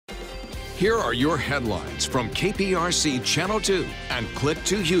Here are your headlines from KPRC Channel 2 and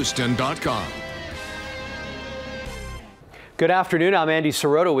click2houston.com. Good afternoon. I'm Andy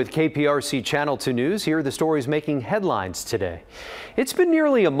Sirota with KPRC Channel 2 News. Here are the stories making headlines today. It's been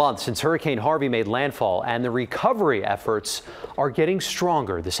nearly a month since Hurricane Harvey made landfall, and the recovery efforts are getting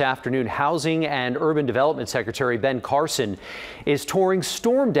stronger. This afternoon, Housing and Urban Development Secretary Ben Carson is touring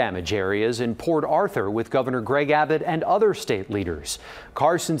storm damage areas in Port Arthur with Governor Greg Abbott and other state leaders.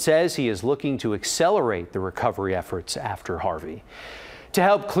 Carson says he is looking to accelerate the recovery efforts after Harvey. To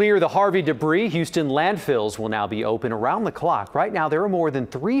help clear the Harvey debris, Houston landfills will now be open around the clock. Right now, there are more than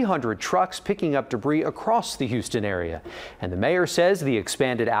 300 trucks picking up debris across the Houston area. And the mayor says the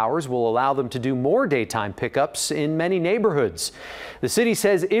expanded hours will allow them to do more daytime pickups in many neighborhoods. The city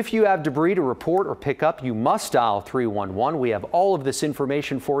says if you have debris to report or pick up, you must dial 311. We have all of this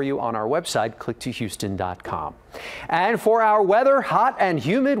information for you on our website, click2houston.com. And for our weather, hot and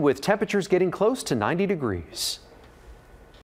humid with temperatures getting close to 90 degrees.